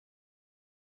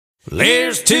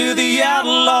Here's to the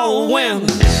outlaw women,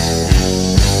 the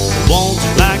ones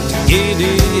that like to get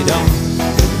it on.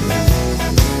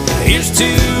 Here's to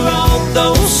all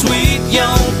those sweet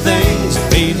young things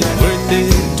that made it worth it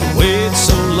to wait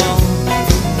so long.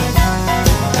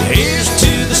 Here's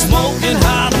to the smoking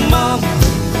hot mama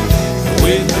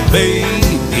with the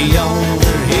baby on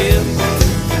her hip.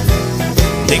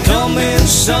 They come in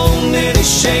so many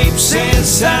shapes and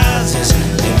sizes,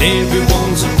 and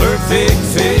everyone's a perfect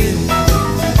fit.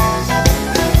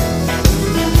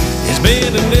 It's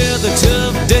been another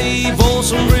tough day for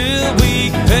some real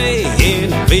weak pay,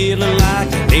 and I'm feeling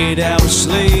like an 8-hour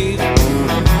slave.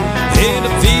 And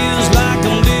it feels like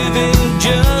I'm living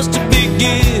just to be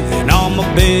giving all my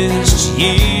best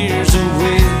years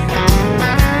away.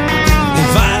 And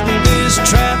fighting this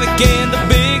traffic and the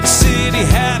big city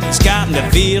habits got me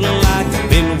feeling like I've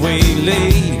been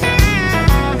waylaid.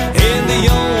 And the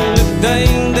only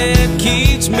thing that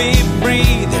keeps me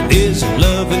breathing is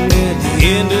loving at the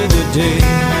end of the day.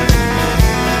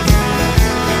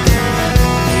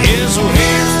 Yeah, so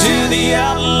here's to the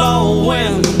outlaw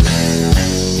women,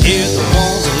 yeah, the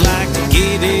ones that like to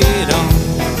get it on.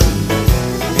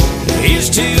 Here's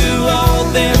to all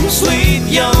them sweet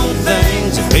young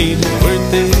things that made it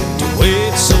worth it to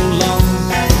wait so long.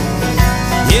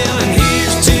 Yeah, and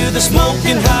here's to the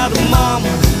smoking hot mama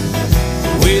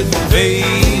with the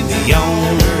baby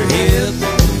on her hip.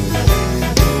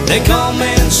 They come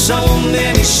in so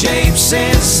many shapes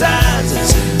and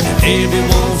sizes, and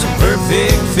everyone's a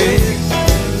perfect fit.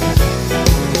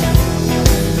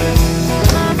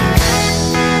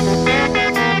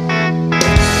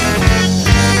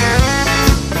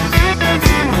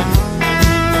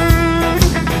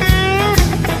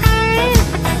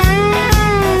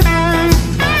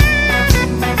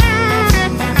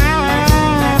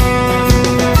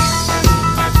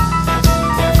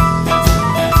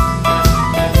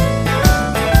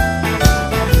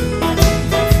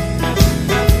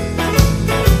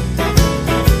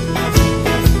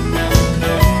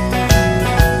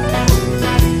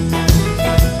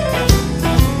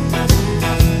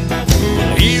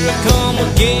 Come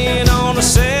again on a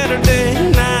Saturday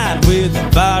night with a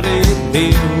body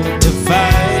built to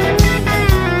fight.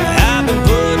 I've been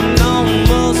putting on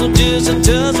muscle just to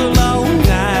tussle all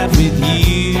night with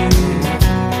you.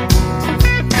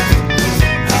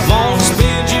 I want to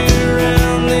spin you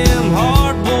around them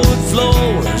hardwood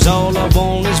floors. All I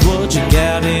want is what you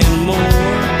got and more.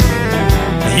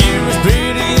 You're as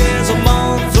pretty as a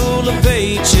month full of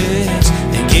paychecks,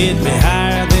 and get me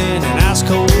higher than an ice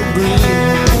cold brew.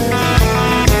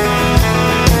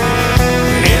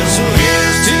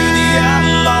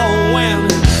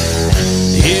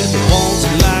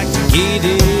 Get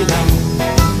it on.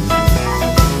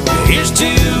 Here's to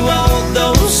all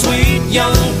those sweet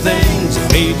young things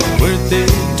that made it worth it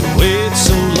to wait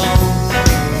so long.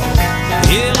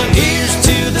 Yeah, and here's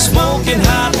to the smoking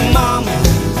hot mama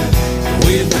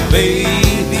with the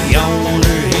baby on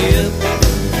her hip.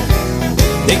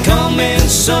 They come in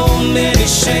so many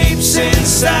shapes and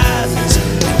sizes,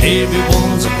 and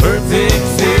everyone's a perfect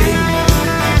fit.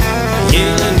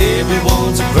 Yeah, and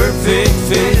everyone's a perfect fit.